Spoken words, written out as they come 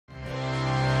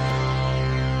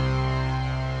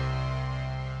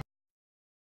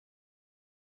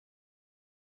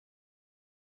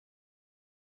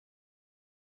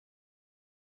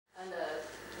and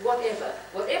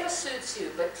whatever suits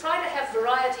you, but try to have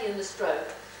variety in the stroke,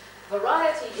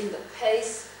 variety in the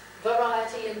pace,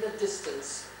 variety in the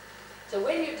distance. So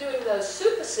when you're doing those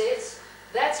supersets,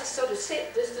 that's a sort of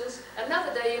set distance.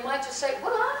 Another day you might just say,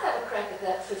 well, I'll have a crack at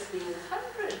that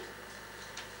 1500.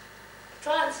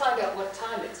 Try and find out what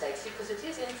time it takes you, because it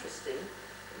is interesting.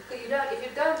 If you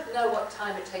don't know what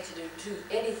time it takes you to do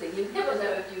anything, you never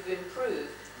know if you've improved.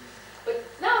 But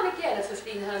now and again, a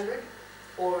 1500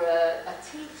 or a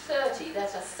T30,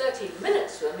 that's a 30-minute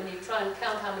swim, and you try and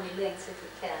count how many lengths, if you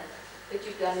can, that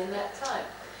you've done in that time.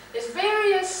 There's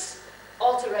various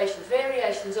alterations,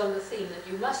 variations on the theme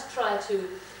that you must try to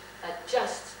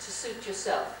adjust to suit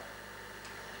yourself.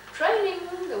 Training,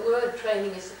 the word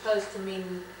training is supposed to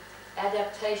mean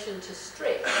adaptation to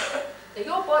stress. Now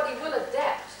your body will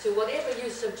adapt to whatever you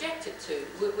subject it to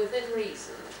within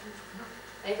reason.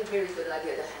 Ain't a very good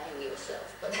idea to hang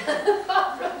yourself, but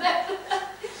apart from that.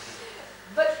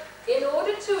 But in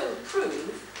order to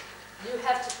improve, you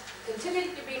have to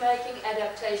continue to be making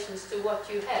adaptations to what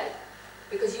you had,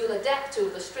 because you'll adapt to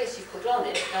the stress you put on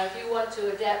it. Now if you want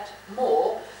to adapt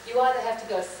more, you either have to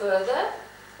go further,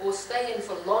 or stay in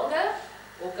for longer,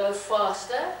 or go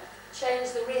faster,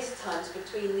 change the rest times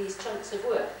between these chunks of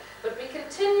work. But be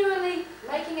continually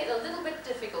making it a little bit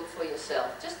difficult for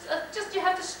yourself. Just you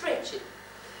have to stretch it.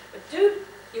 But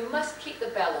you must keep the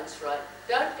balance right.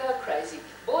 Don't go crazy.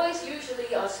 Boys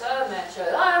usually are so macho.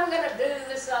 I'm going to do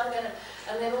this,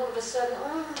 and then all of a sudden,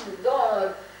 oh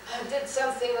God, I did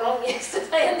something wrong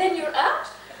yesterday, and then you're out.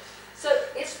 So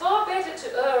it's far better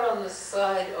to err on the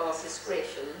side of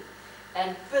discretion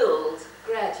and build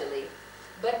gradually,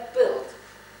 but build,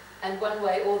 and one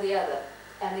way or the other.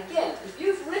 And again, if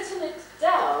you've written it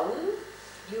down,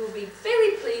 you'll be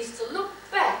very pleased to look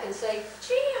back and say,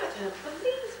 gee, I don't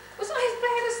believe, was I as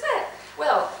bad as that?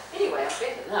 Well, anyway, I'm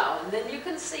better now, and then you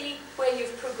can see where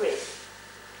you've progressed.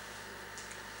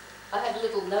 I had a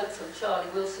little note from Charlie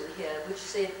Wilson here, which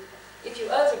said, if you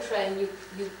overtrain, you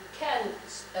can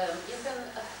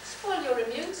spoil your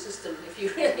immune system if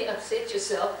you really upset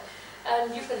yourself,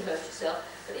 and you can hurt yourself.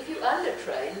 But if you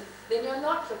undertrain, then you're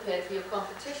not prepared for your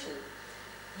competition.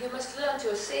 You must learn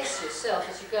to assess yourself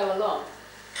as you go along.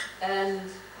 And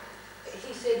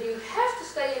he said you have to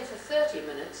stay in for 30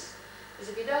 minutes, because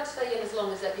if you don't stay in as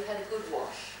long as that, you've had a good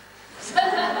wash.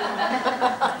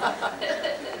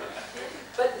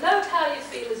 But note how you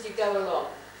feel as you go along,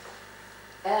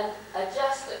 and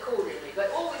adjust accordingly,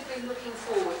 but always be looking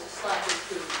forward to slight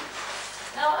improvement.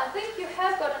 Now, I think you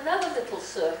have got another little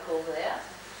circle there.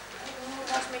 Oh,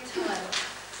 that's me time.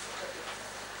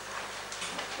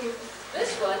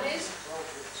 This one is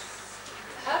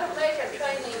how to make a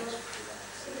training.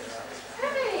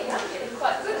 Hey, I'm getting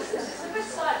quite good at this. It's a bit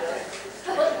sideways.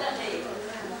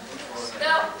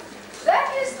 Now, that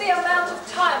is the amount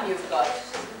of time you've got.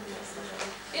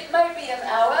 It may be an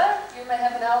hour, you may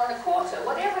have an hour and a quarter,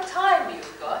 whatever time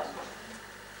you've got.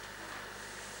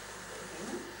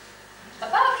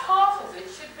 About half of it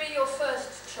should be your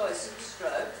first choice of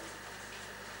stroke.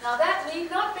 Now that need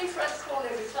not be front crawl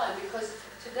every time, because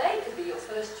today could be your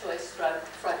first choice stroke,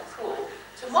 front crawl.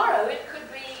 Tomorrow it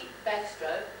could be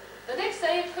backstroke. The next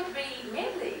day it could be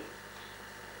medley.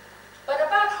 But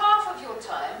about half of your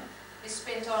time is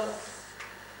spent on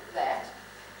that.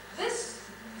 This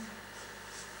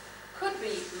could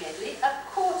be medley, a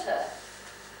quarter.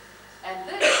 And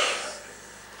this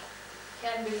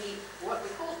can be what we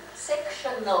call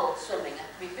sectional swimming. I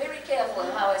have to be very careful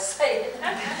in how I say it.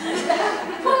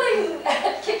 Pulling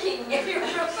and kicking, if you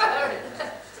prefer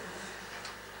it.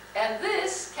 And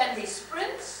this can be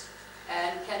sprints,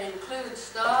 and can include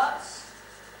starts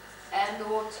and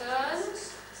or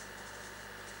turns.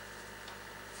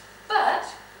 But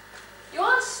you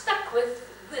aren't stuck with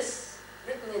this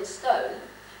written in stone.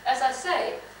 As I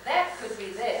say, that could be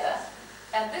there,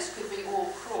 and this could be all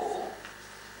crawl.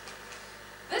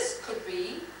 This could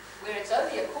be, where it's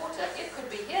only a quarter, it could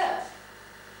be here.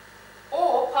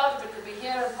 Or part of it could be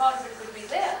here and part of it could be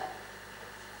there.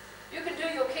 You can do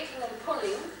your kicking and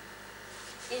pulling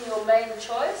in your main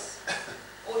choice,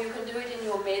 or you can do it in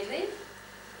your medley,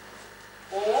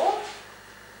 or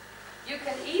you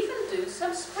can even do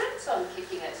some sprints on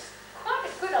kicking. It's quite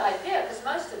a good idea, because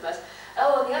most of us,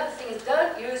 oh, and the other thing is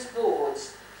don't use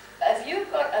boards. If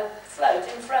you've got a float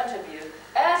in front of you,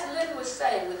 as Lynn was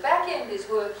saying, the back end is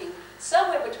working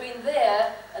somewhere between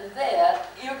there and there,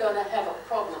 you're going to have a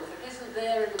problem. If it isn't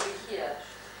there, it'll be here.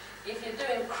 If you're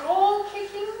doing crawl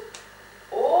kicking,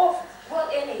 or, well,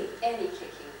 any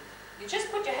kicking, you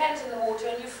just put your hands in the water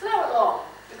and you flow along.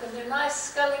 You can do nice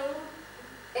sculling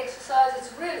exercise,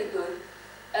 it's really good,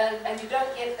 and you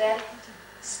don't get that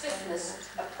stiffness,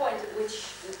 a point at which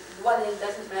one end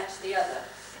doesn't match the other.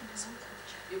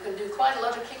 You can do quite a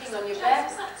lot of kicking on your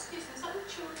back. Excuse me, is that the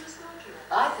children's laundry?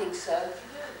 I think so.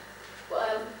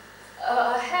 Well,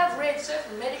 I have read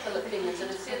certain medical opinions that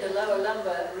have said the lower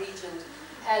lumbar region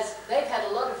they've had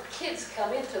a lot of kids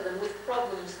come into them with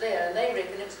problems there, and they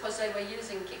reckon it's because they were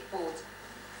using kickboards.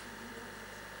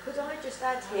 Could I just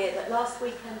add here that last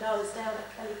weekend I was down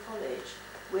at Kelly College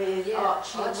with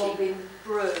Archie and Robin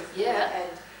Brew,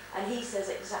 and he says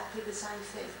exactly the same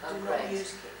thing. Do not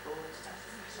use kickboards.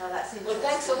 So that's interesting. Well,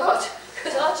 thanks a lot,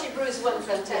 because Archie Brew's one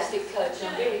fantastic coach.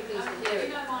 I'm very pleased to hear it.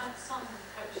 You know, my son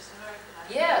coaches American.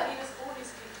 Yeah. He was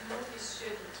always kicking all his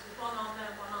students with one arm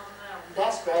there, one arm there.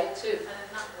 That's great too. And in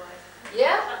that way.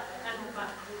 Yeah. And all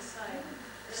back all the same.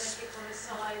 And then kick on his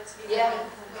sides. Yeah.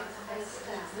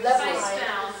 Lovely. Face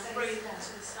down and breathe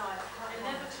to the side. And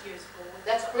never to use board.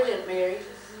 That's brilliant, Mary.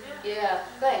 Yeah,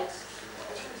 thanks.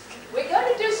 We're going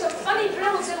to do some funny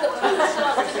drills in the pool this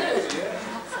afternoon.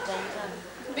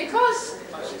 Because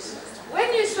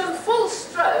when you swim full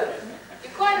stroke, you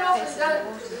quite often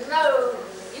don't know,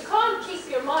 you can't keep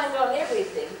your mind on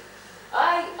everything.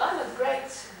 I'm a great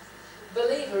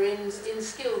believer in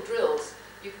skill drills.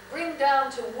 You bring down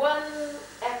to one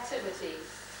activity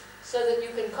so that you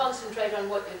can concentrate on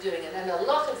what you're doing. And a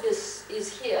lot of this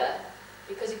is here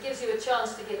because it gives you a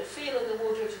chance to get a feel of the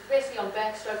water, especially on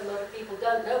backstroke. A lot of people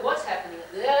don't know what's happening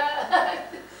there.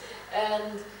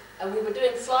 And we were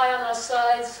doing fly on our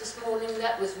sides this morning.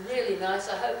 That was really nice.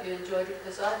 I hope you enjoyed it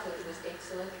because I thought it was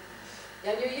excellent.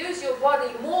 And you use your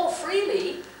body more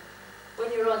freely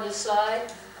when you're on your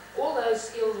side. All those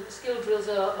skill drills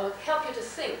help you to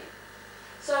think.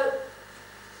 So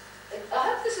I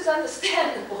hope this is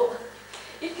understandable.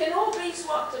 It can all be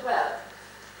swapped about.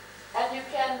 And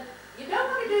you don't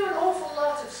want to do an awful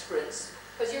lot of sprints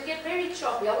because you get very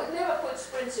choppy. I would never put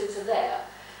sprints into there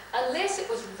unless it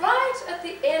was right at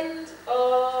the end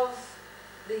of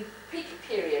the peak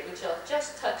period, which I'll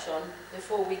just touch on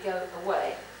before we go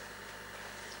away.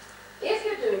 If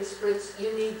you're doing sprints,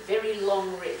 you need very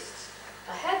long rests.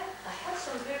 I had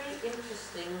some very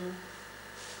interesting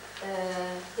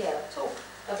talk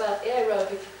about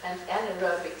aerobic and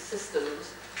anaerobic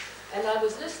systems, and I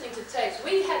was listening to tapes.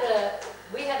 We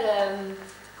had a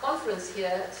conference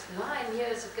here 9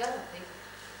 years ago, I think,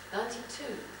 92,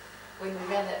 when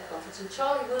we ran that conference, and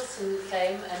Charlie Wilson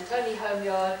came, and Tony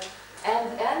Homeyard,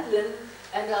 and Lynn,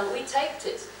 and we taped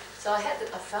it. So I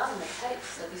found the tapes.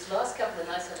 So these last couple of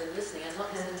nights I've been listening. I'm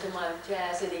not listening to my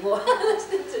jazz anymore. I'm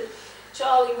listening to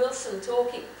Charlie Wilson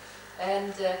talking,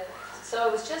 and so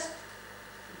I was just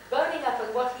boning up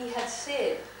on what he had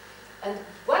said. And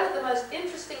one of the most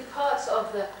interesting parts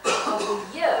of the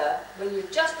year, when you're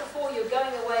just before you're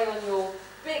going away on your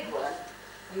big one,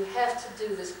 you have to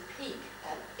do this peak,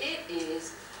 and it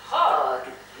is hard.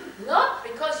 Not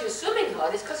because you're swimming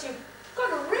hard, it's because you've got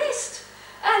to rest.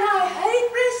 And I hate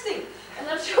resting. And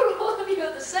I'm sure all of you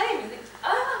are the same. You think,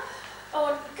 I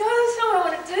want to go somewhere, I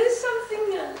want to do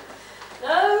something. And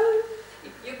no,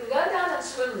 you can go down and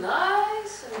swim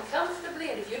nice and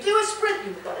comfortably. And if you do a sprint,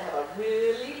 you've got to have a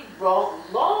really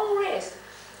long rest.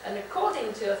 And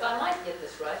according to, if I might get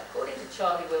this right, according to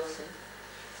Charlie Wilson,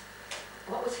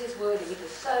 what was his wording? It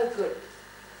was so good.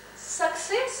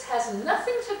 Success has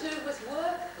nothing to do with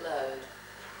workload.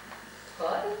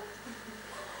 Pardon?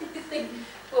 You think,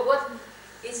 well,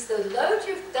 it's the load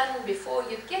you've done before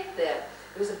you get there.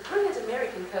 There was a brilliant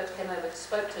American coach came over and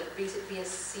spoke to the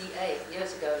BSCA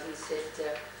years ago, and he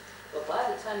said, well, by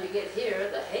the time you get here,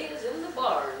 the hay is in the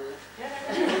barn.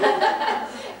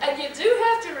 And you do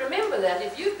have to remember that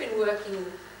if you've been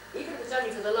working, even if it's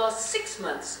only for the last 6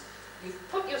 months,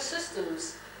 you've put your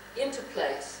systems into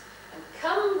place, and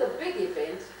come the big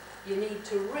event, you need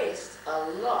to rest a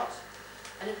lot.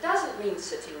 And it doesn't mean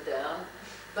sitting down,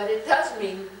 but it does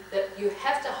mean that you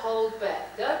have to hold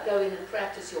back. Don't go in and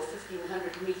practice your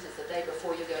 1,500 meters the day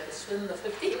before you're going to swim the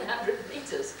 1,500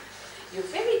 meters. You're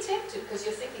very tempted because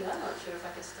you're thinking, I'm not sure if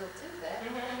I can still do that.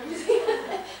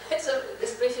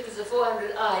 Especially if it's a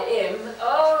 400 IM.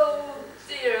 Oh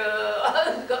dear,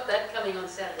 I've got that coming on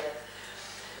Saturday.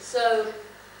 So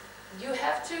you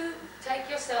have to take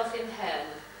yourself in hand.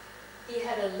 He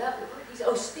had a lovely,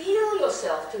 steel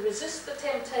yourself to resist the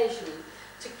temptation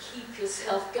to keep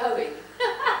yourself going.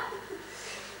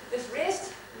 This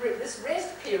rest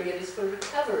period is for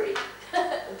recovery,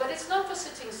 but it's not for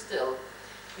sitting still.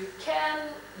 You can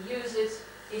use it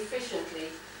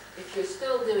efficiently if you're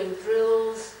still doing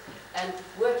drills and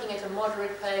working at a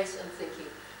moderate pace and thinking.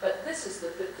 But this is the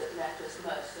bit that matters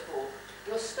most of all.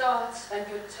 Your starts and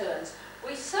your turns.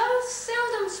 We so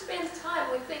seldom spend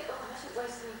time, we think, oh, I shouldn't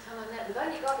waste any time on that. We've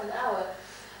only got an hour.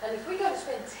 And if we're going to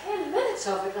spend 10 minutes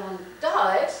of it on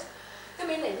dives, I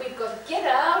mean, we've got to get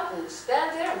out and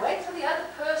stand there and wait for the other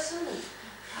person. And,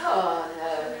 oh,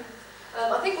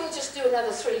 no. I think we'll just do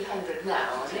another 300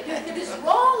 now. It is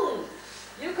wrong.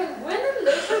 You can win and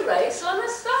lose a race on the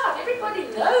start. Everybody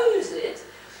knows it.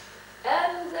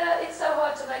 And it's so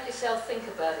hard to make yourself think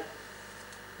about it.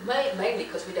 Mainly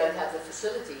because we don't have the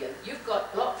facility. And you've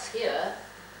got blocks here,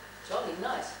 jolly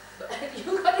nice, but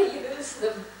you've got to use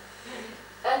them.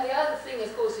 And the other thing,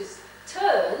 of course, is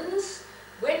turns.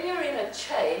 When you're in a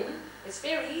chain, it's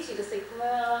very easy to think,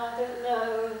 well, I don't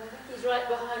know, I think he's right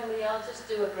behind me, I'll just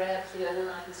do a grab here and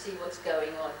I can see what's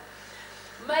going on.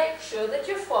 Make sure that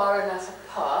you're far enough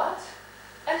apart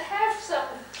and have some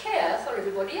care for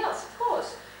everybody else, of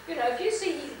course. You know, if you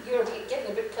see you're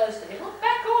getting a bit close to him, well,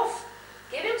 back off.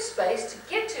 Give him space to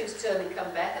get to his turn and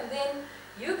come back, and then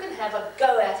you can have a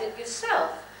go at it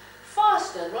yourself.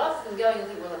 Faster, rather than going and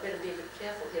think, well, I better be a bit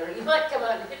careful here, and he might come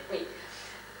out and hit me.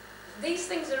 These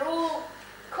things are all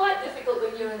quite difficult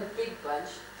when you're in a big bunch,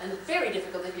 and very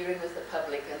difficult if you're in with the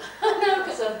public, and I know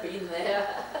because I've been there.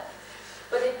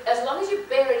 But as long as you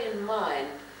bear it in mind,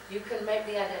 you can make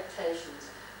the adaptations.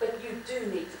 But you do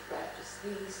need to practice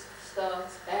these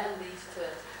starts and these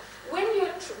turns.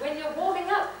 When you're warming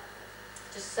up,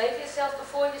 just say to yourself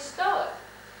before you start,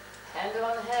 hand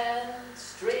on hand,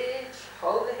 stretch,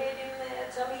 hold the head in there,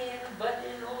 tummy in, butt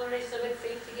in, all the rest of it,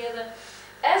 feet together.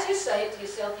 As you say it to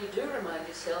yourself, you do remind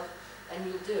yourself, and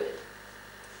you'll do it.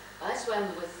 I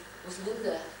swam with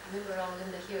Linda. Remember our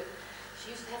Linda Hewitt?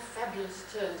 She used to have fabulous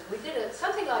turns. We did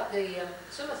something like the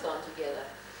swimathon together.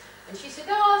 And she said,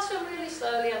 oh, I'll swim really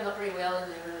slowly, I'm not very well,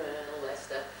 and all that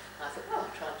stuff. And I thought, well,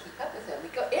 I'll try and keep up with her. We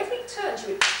got every turn,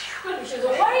 she would, and she was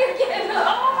away again.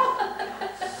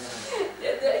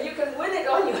 You can win it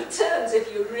on your turns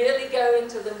if you really go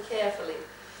into them carefully.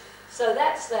 So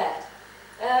that's that.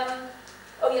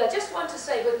 Oh yeah, I just want to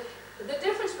say, but the